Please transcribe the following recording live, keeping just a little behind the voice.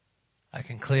I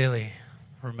can clearly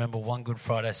remember one Good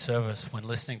Friday service when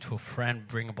listening to a friend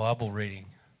bring a Bible reading.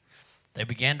 They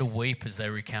began to weep as they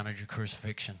recounted your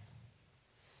crucifixion.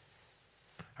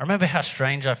 I remember how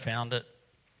strange I found it,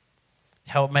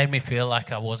 how it made me feel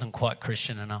like I wasn't quite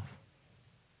Christian enough.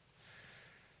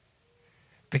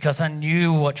 Because I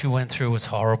knew what you went through was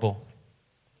horrible.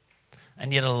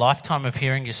 And yet a lifetime of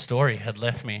hearing your story had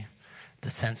left me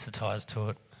desensitized to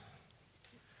it.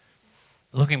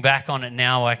 Looking back on it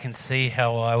now, I can see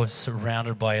how I was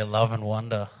surrounded by your love and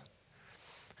wonder.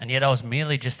 And yet I was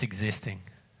merely just existing,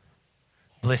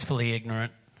 blissfully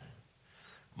ignorant,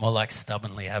 more like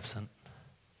stubbornly absent.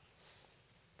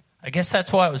 I guess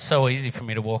that's why it was so easy for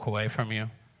me to walk away from you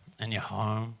and your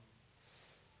home,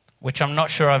 which I'm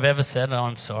not sure I've ever said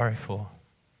I'm sorry for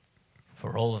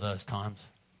all of those times.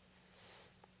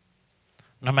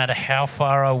 No matter how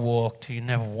far I walked, you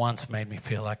never once made me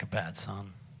feel like a bad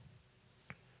son.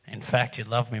 In fact, you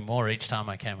loved me more each time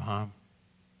I came home.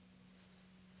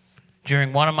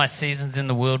 During one of my seasons in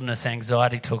the wilderness,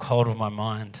 anxiety took hold of my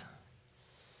mind.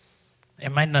 It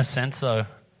made no sense though.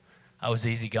 I was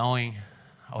easygoing.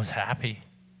 I was happy.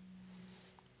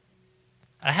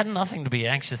 I had nothing to be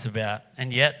anxious about,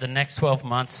 and yet the next 12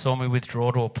 months saw me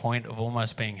withdraw to a point of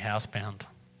almost being housebound.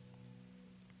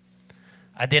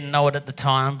 I didn't know it at the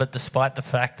time, but despite the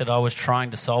fact that I was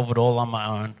trying to solve it all on my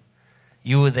own,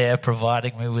 you were there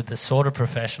providing me with the sort of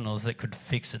professionals that could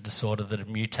fix a disorder that had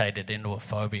mutated into a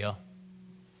phobia.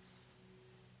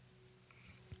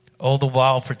 All the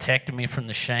while protecting me from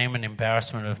the shame and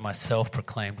embarrassment of my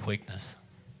self-proclaimed weakness.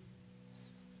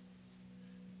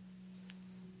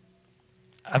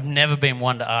 I've never been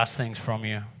one to ask things from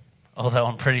you, although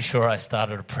I'm pretty sure I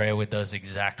started a prayer with those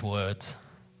exact words.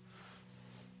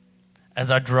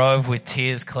 As I drove with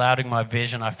tears clouding my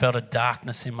vision, I felt a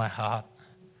darkness in my heart.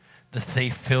 The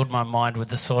thief filled my mind with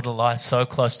the sort of lies so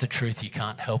close to truth you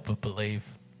can't help but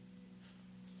believe.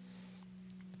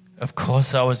 Of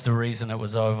course I was the reason it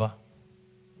was over.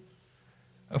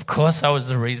 Of course I was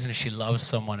the reason she loved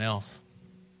someone else.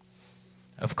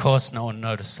 Of course no one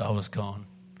noticed I was gone.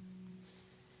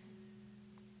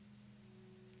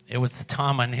 It was the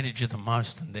time I needed you the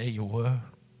most, and there you were.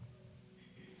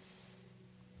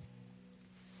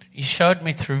 You showed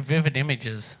me through vivid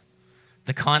images,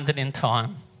 the kind that in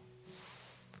time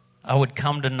I would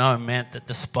come to know meant that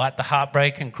despite the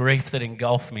heartbreak and grief that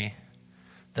engulfed me,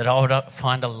 that I would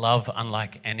find a love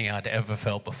unlike any I'd ever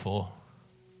felt before.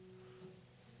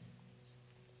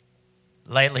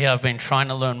 Lately, I've been trying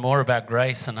to learn more about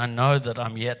grace, and I know that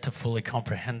I'm yet to fully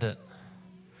comprehend it.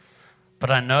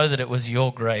 But I know that it was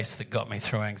your grace that got me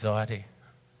through anxiety.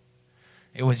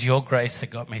 It was your grace that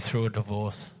got me through a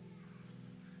divorce.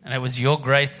 And it was your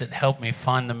grace that helped me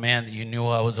find the man that you knew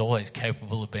I was always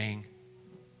capable of being.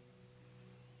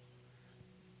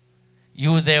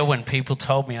 You were there when people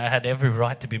told me I had every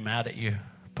right to be mad at you,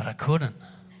 but I couldn't.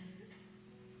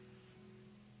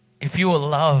 If you were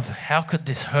love, how could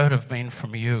this hurt have been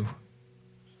from you?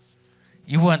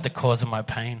 You weren't the cause of my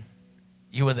pain.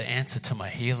 You were the answer to my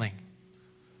healing.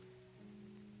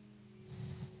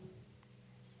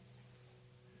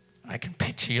 I can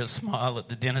picture your smile at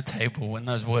the dinner table when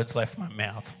those words left my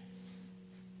mouth.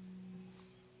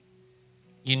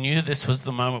 You knew this was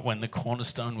the moment when the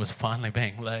cornerstone was finally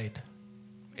being laid.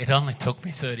 It only took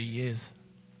me 30 years.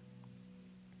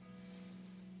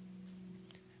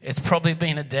 It's probably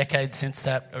been a decade since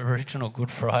that original Good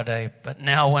Friday, but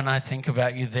now when I think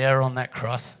about you there on that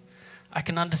cross, I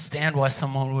can understand why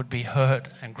someone would be hurt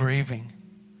and grieving.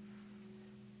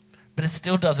 But it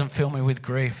still doesn't fill me with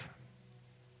grief.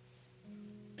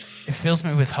 It fills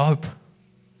me with hope.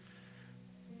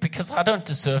 Because I don't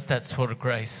deserve that sort of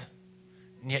grace,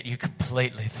 and yet you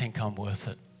completely think I'm worth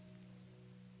it.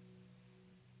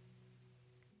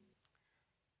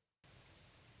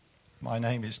 My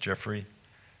name is Jeffrey,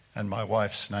 and my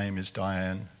wife's name is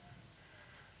Diane.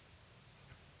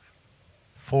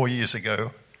 4 years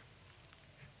ago,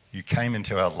 you came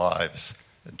into our lives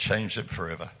and changed it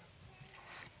forever.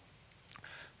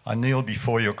 I kneel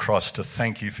before your cross to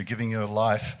thank you for giving your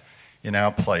life in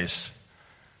our place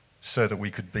so that we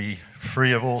could be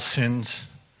free of all sins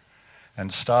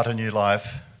and start a new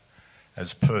life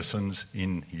as persons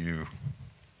in you.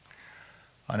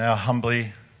 I now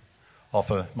humbly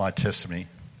offer my testimony.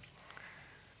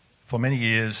 For many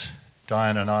years,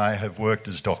 Diane and I have worked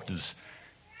as doctors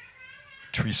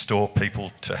to restore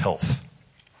people to health.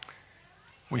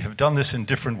 We have done this in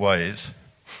different ways.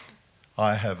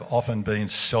 I have often been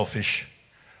selfish,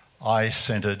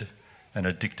 I-centered, and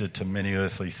addicted to many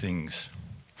earthly things.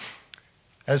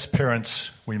 As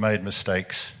parents, we made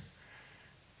mistakes.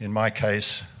 In my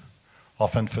case,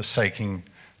 often forsaking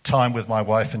time with my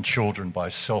wife and children by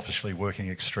selfishly working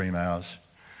extreme hours,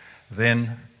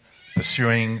 then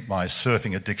pursuing my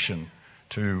surfing addiction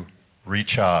to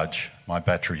recharge my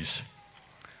batteries.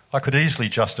 I could easily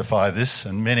justify this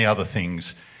and many other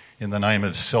things in the name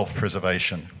of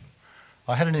self-preservation.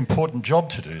 I had an important job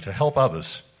to do to help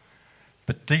others,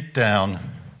 but deep down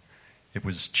it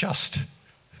was just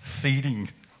feeding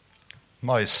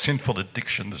my sinful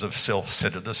addictions of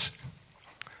self-centeredness.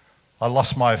 I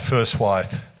lost my first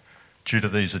wife due to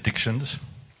these addictions.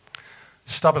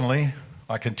 Stubbornly,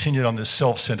 I continued on this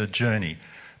self-centered journey,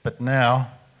 but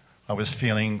now I was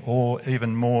feeling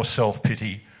even more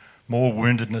self-pity, more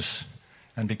woundedness,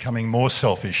 and becoming more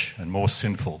selfish and more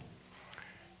sinful.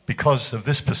 Because of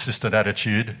this persistent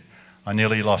attitude, I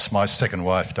nearly lost my second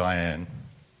wife, Diane.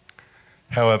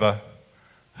 However,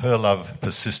 her love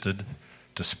persisted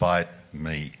despite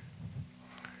me.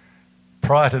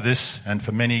 Prior to this, and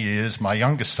for many years, my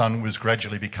youngest son was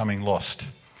gradually becoming lost.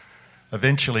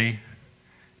 Eventually,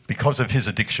 because of his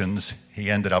addictions, he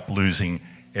ended up losing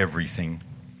everything.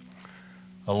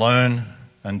 Alone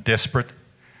and desperate,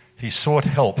 he sought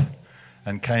help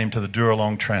and came to the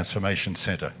Duralong Transformation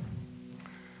Centre.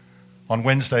 On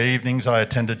Wednesday evenings, I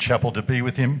attended chapel to be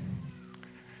with him.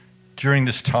 During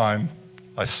this time,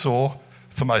 I saw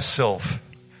for myself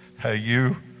how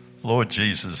you, Lord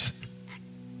Jesus,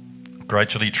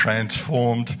 gradually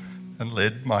transformed and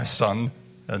led my son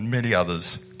and many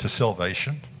others to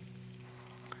salvation.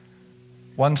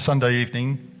 One Sunday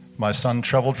evening, my son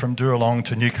travelled from Duralong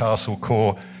to Newcastle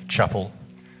Core Chapel,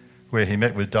 where he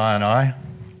met with Di and I.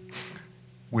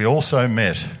 We also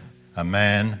met a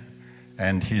man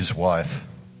and his wife.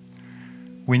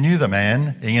 We knew the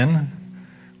man, Ian,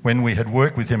 when we had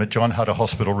worked with him at John Hutter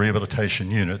Hospital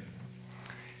Rehabilitation Unit.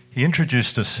 He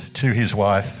introduced us to his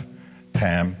wife,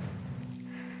 Pam.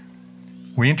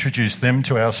 We introduced them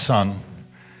to our son,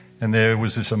 and there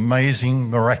was this amazing,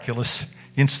 miraculous,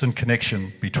 instant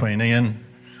connection between Ian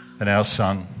and our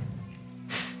son.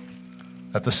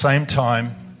 At the same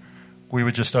time, we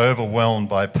were just overwhelmed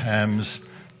by Pam's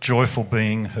joyful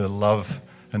being, her love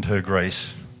and her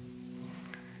grace.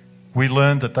 We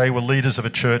learned that they were leaders of a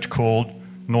church called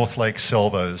Northlake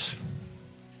Salvos.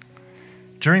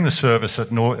 During the service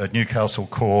at Newcastle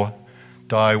Core,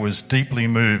 Di was deeply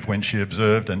moved when she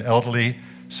observed an elderly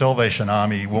Salvation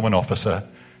Army woman officer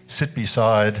sit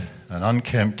beside an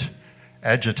unkempt,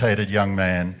 agitated young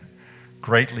man,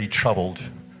 greatly troubled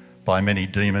by many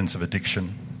demons of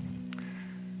addiction.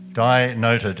 Di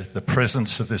noted the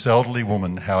presence of this elderly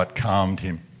woman, how it calmed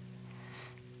him.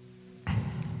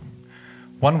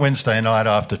 One Wednesday night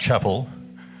after chapel,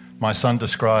 my son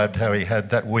described how he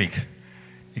had that week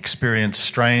experienced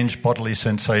strange bodily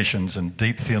sensations and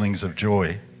deep feelings of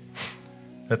joy.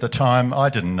 At the time, I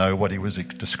didn't know what he was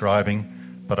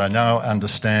describing, but I now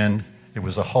understand it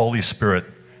was the Holy Spirit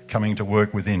coming to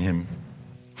work within him.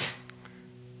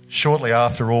 Shortly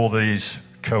after all these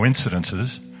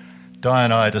coincidences, Di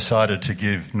and I decided to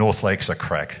give Northlakes a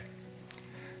crack.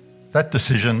 That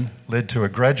decision led to a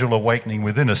gradual awakening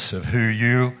within us of who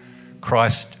you,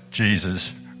 Christ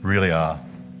Jesus, really are.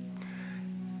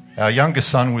 Our youngest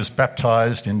son was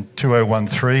baptised in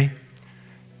 2013.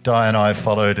 Di and I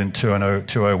followed in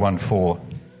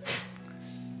 2014.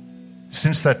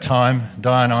 Since that time,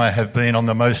 Di and I have been on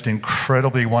the most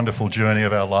incredibly wonderful journey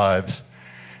of our lives.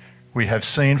 We have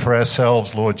seen for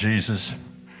ourselves, Lord Jesus,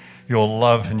 your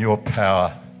love and your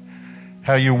power,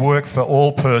 how you work for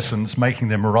all persons, making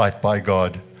them right by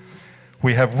God.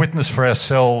 We have witnessed for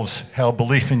ourselves how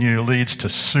belief in you leads to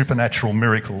supernatural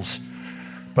miracles,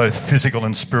 both physical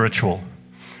and spiritual.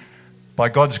 By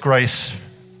God's grace,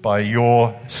 by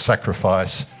your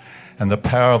sacrifice and the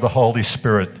power of the Holy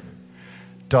Spirit,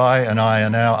 Di and I are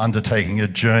now undertaking a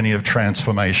journey of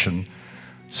transformation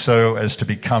so as to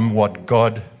become what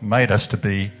God made us to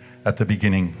be at the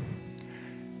beginning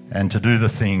and to do the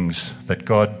things that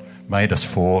God made us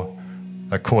for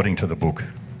according to the book.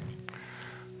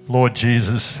 Lord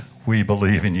Jesus, we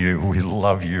believe in you. We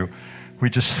love you. We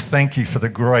just thank you for the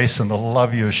grace and the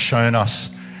love you have shown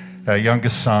us, our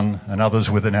youngest son and others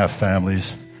within our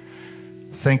families.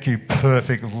 Thank you,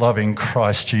 perfect, loving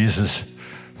Christ Jesus,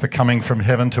 for coming from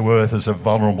heaven to earth as a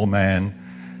vulnerable man,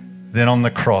 then on the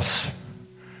cross,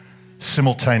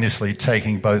 simultaneously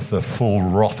taking both the full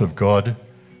wrath of God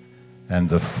and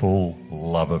the full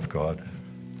love of God,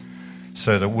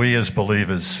 so that we as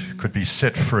believers could be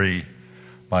set free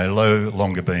by no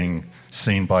longer being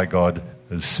seen by God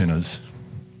as sinners.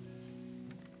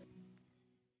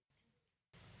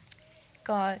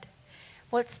 God,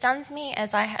 what stuns me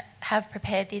as I have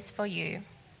prepared this for you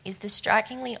is the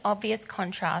strikingly obvious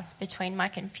contrast between my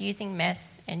confusing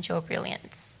mess and your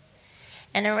brilliance.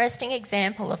 An arresting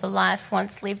example of a life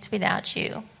once lived without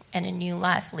you and a new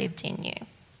life lived in you.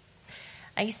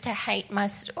 I used to hate my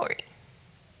story,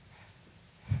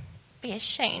 be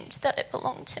ashamed that it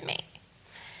belonged to me.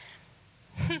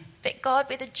 But God,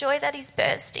 with a joy that is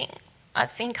bursting, I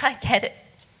think I get it.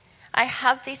 I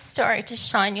have this story to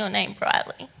shine your name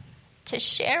brightly, to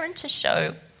share and to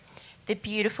show the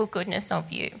beautiful goodness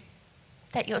of you,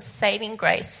 that your saving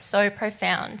grace so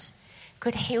profound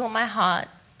could heal my heart,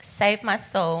 save my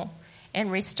soul,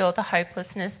 and restore the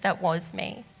hopelessness that was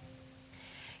me.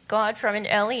 God, from an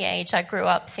early age, I grew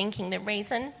up thinking the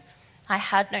reason I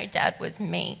had no dad was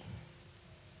me.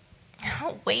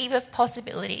 A weave of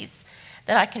possibilities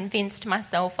that I convinced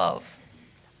myself of.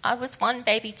 I was one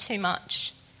baby too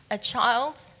much, a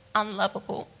child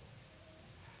unlovable,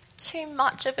 too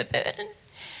much of a burden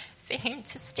for him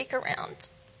to stick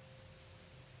around.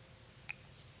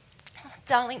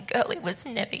 Darling girl, it was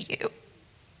never you.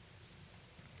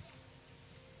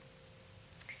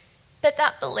 But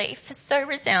that belief, so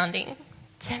resounding,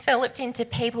 developed into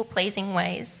people-pleasing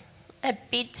ways, a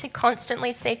bid to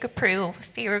constantly seek approval for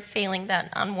fear of feeling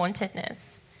that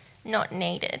unwantedness, not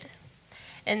needed.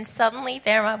 And suddenly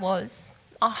there I was,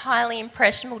 a highly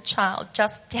impressionable child,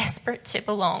 just desperate to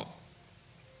belong.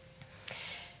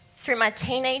 Through my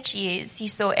teenage years, you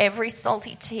saw every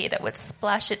salty tear that would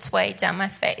splash its way down my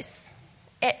face,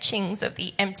 etchings of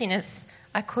the emptiness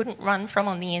I couldn't run from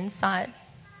on the inside.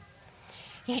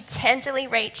 You tenderly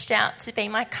reached out to be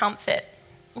my comfort,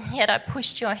 yet I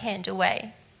pushed your hand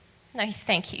away. No,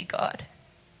 thank you, God.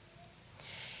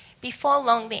 Before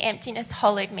long, the emptiness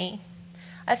hollowed me.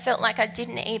 I felt like I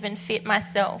didn't even fit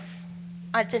myself.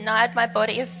 I denied my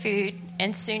body of food,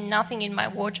 and soon nothing in my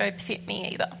wardrobe fit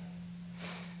me either.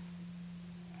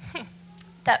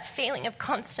 That feeling of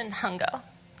constant hunger,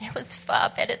 it was far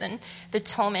better than the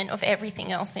torment of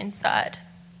everything else inside.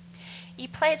 You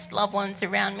placed loved ones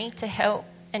around me to help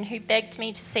and who begged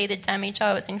me to see the damage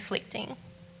I was inflicting.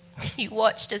 You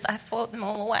watched as I fought them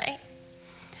all away.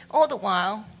 All the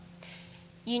while,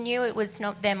 you knew it was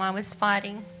not them I was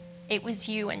fighting. It was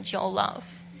you and your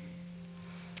love.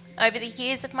 Over the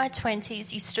years of my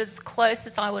 20s, you stood as close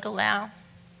as I would allow,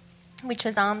 which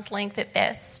was arm's length at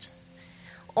best,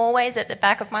 always at the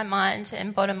back of my mind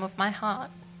and bottom of my heart.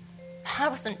 I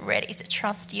wasn't ready to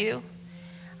trust you.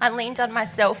 I leaned on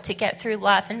myself to get through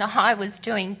life, and I was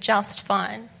doing just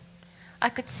fine. I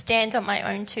could stand on my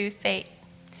own 2 feet.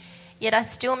 Yet I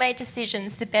still made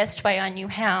decisions the best way I knew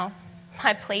how,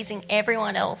 by pleasing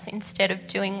everyone else instead of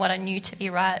doing what I knew to be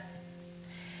right.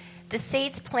 The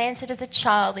seeds planted as a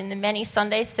child in the many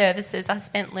Sunday services I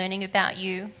spent learning about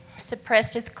you,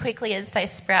 suppressed as quickly as they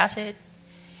sprouted.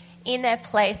 In their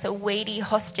place, a weedy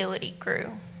hostility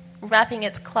grew, wrapping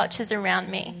its clutches around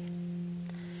me.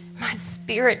 My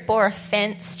spirit bore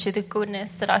offence to the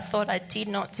goodness that I thought I did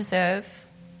not deserve.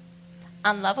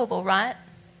 Unlovable, right?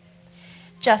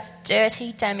 Just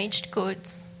dirty, damaged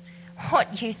goods.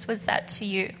 What use was that to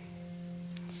you?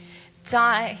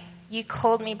 Die, you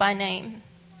called me by name.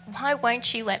 Why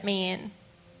won't you let me in?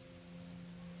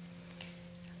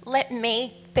 Let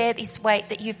me bear this weight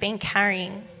that you've been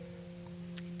carrying.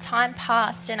 Time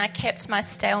passed and I kept my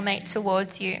stalemate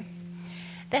towards you.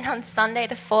 Then on Sunday,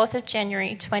 the 4th of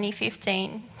January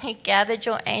 2015, you gathered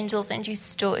your angels and you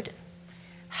stood.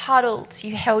 Huddled,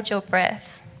 you held your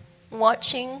breath,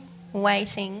 watching,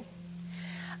 waiting.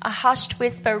 A hushed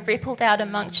whisper rippled out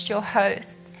amongst your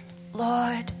hosts.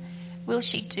 Lord, will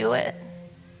she do it?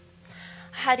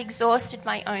 I had exhausted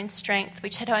my own strength,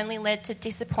 which had only led to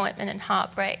disappointment and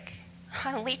heartbreak.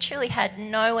 I literally had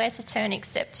nowhere to turn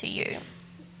except to you.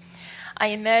 I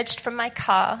emerged from my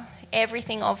car,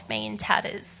 everything of me in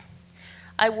tatters.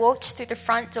 I walked through the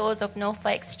front doors of North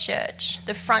Lakes Church,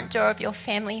 the front door of your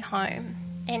family home,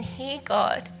 and here,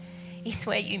 God, is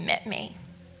where you met me.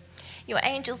 Your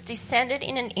angels descended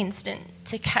in an instant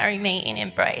to carry me in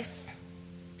embrace.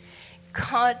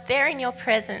 God, there in your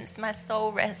presence, my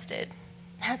soul rested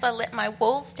as I let my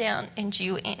walls down and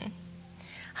you in.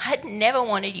 I'd never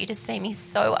wanted you to see me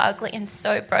so ugly and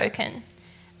so broken,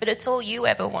 but it's all you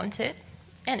ever wanted,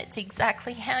 and it's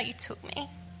exactly how you took me.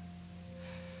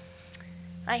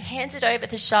 I handed over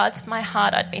the shards of my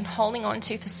heart I'd been holding on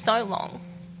to for so long,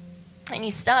 and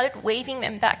you started weaving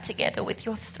them back together with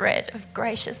your thread of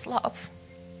gracious love.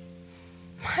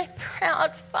 My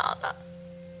proud Father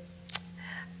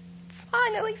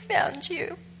finally found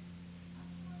you.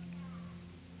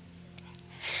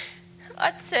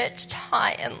 I'd searched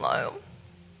high and low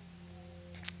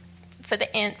for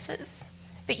the answers,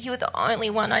 but you were the only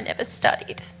one I never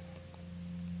studied.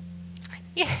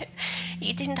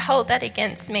 You didn't hold that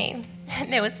against me,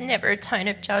 and there was never a tone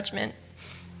of judgment.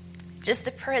 Just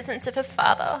the presence of a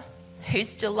father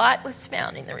whose delight was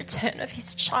found in the return of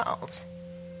his child.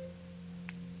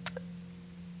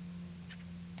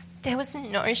 There was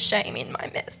no shame in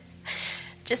my mess,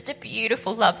 just a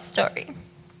beautiful love story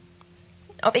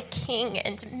of a king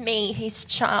and me, his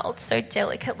child, so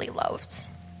delicately loved.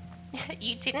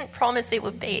 You didn't promise it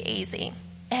would be easy,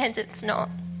 and it's not,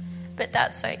 but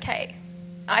that's okay.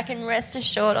 I can rest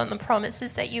assured on the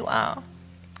promises that you are.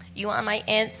 You are my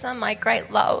answer, my great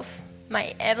love,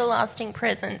 my everlasting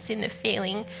presence in the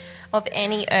feeling of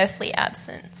any earthly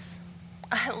absence.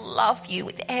 I love you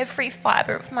with every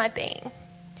fibre of my being.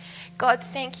 God,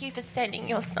 thank you for sending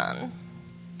your Son.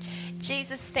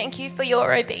 Jesus, thank you for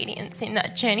your obedience in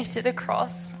that journey to the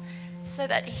cross, so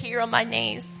that here on my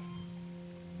knees,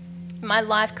 my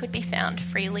life could be found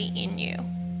freely in you.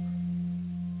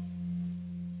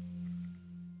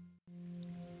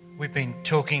 We've been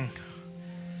talking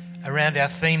around our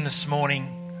theme this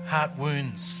morning, heart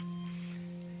wounds,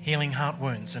 healing heart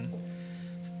wounds. And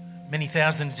many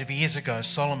thousands of years ago,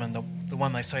 Solomon, the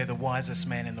one they say the wisest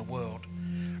man in the world,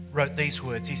 wrote these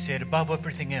words. He said, above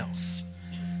everything else,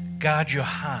 guard your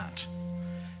heart,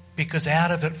 because out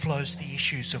of it flows the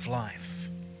issues of life.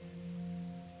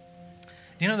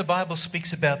 You know, the Bible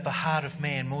speaks about the heart of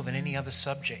man more than any other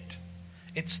subject.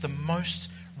 It's the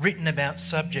most written about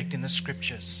subject in the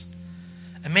scriptures.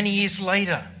 And many years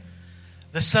later,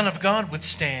 the Son of God would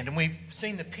stand, and we've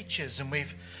seen the pictures and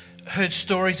we've heard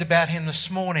stories about him this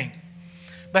morning.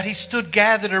 But he stood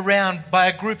gathered around by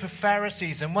a group of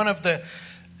Pharisees, and one of the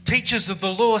teachers of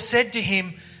the law said to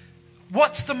him,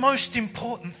 what's the most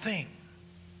important thing?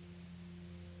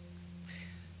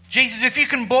 Jesus, if you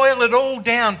can boil it all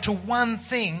down to one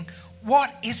thing,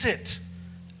 what is it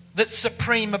that's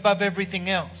supreme above everything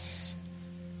else?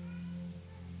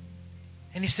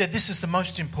 And he said, this is the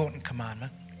most important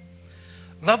commandment.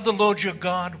 Love the Lord your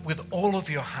God with all of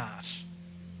your heart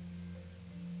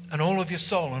and all of your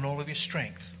soul and all of your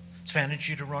strength. It's found in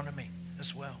Deuteronomy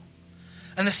as well.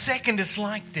 And the second is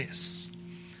like this.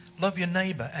 Love your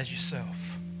neighbor as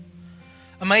yourself.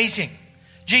 Amazing.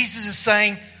 Jesus is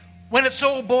saying, when it's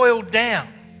all boiled down,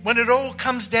 when it all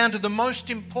comes down to the most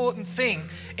important thing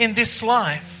in this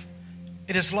life,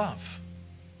 it is love.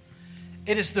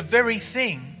 It is the very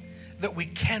thing that we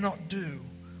cannot do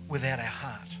without our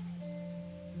heart.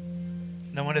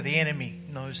 No wonder the enemy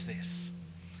knows this.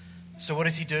 So what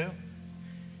does he do?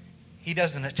 He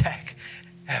doesn't attack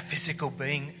our physical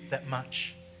being that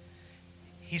much.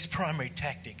 His primary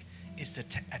tactic is to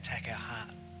attack our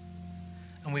heart.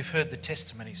 And we've heard the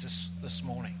testimonies this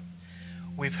morning.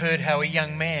 We've heard how a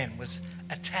young man was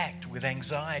attacked with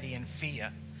anxiety and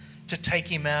fear to take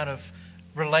him out of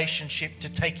relationship,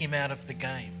 to take him out of the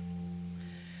game.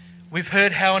 We've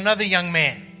heard how another young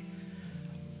man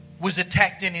was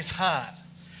attacked in his heart,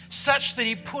 such that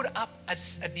he put up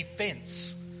a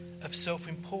defense of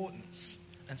self-importance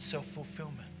and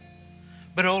self-fulfillment.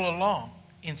 But all along,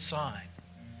 inside,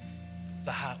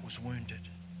 the heart was wounded.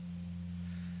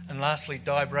 And lastly,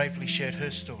 Di bravely shared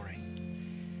her story.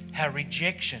 How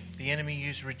rejection, the enemy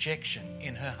used rejection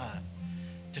in her heart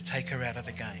to take her out of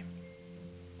the game.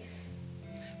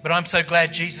 But I'm so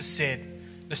glad Jesus said,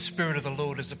 the Spirit of the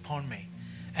Lord is upon me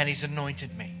and He's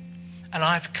anointed me. And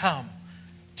I've come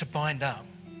to bind up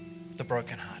the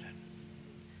brokenhearted.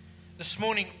 This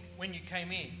morning when you came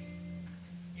in,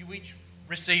 you each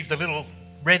received a little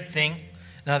red thing.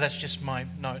 No, that's just my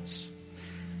notes.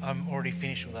 I'm already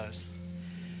finished with those.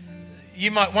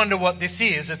 You might wonder what this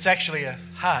is. It's actually a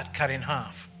heart cut in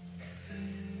half.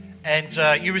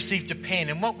 And you received a pen.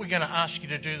 And what we're going to ask you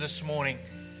to do this morning,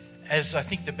 as I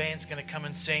think the band's going to come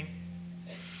and sing,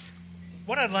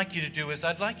 what I'd like you to do is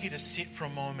I'd like you to sit for a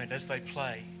moment as they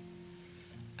play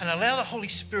and allow the Holy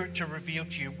Spirit to reveal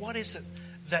to you what is it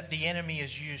that the enemy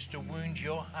has used to wound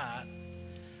your heart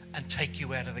and take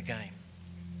you out of the game.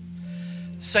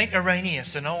 Saint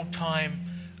Irenaeus, an old-time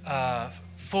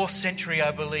 4th century,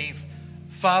 I believe,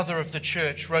 father of the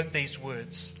church, wrote these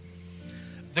words.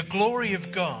 The glory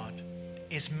of God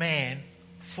is man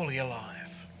fully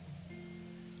alive.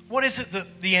 What is it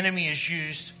that the enemy has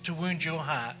used to wound your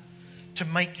heart to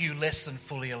make you less than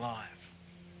fully alive?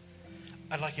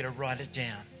 I'd like you to write it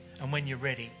down. And when you're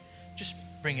ready, just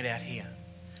bring it out here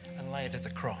and lay it at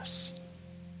the cross.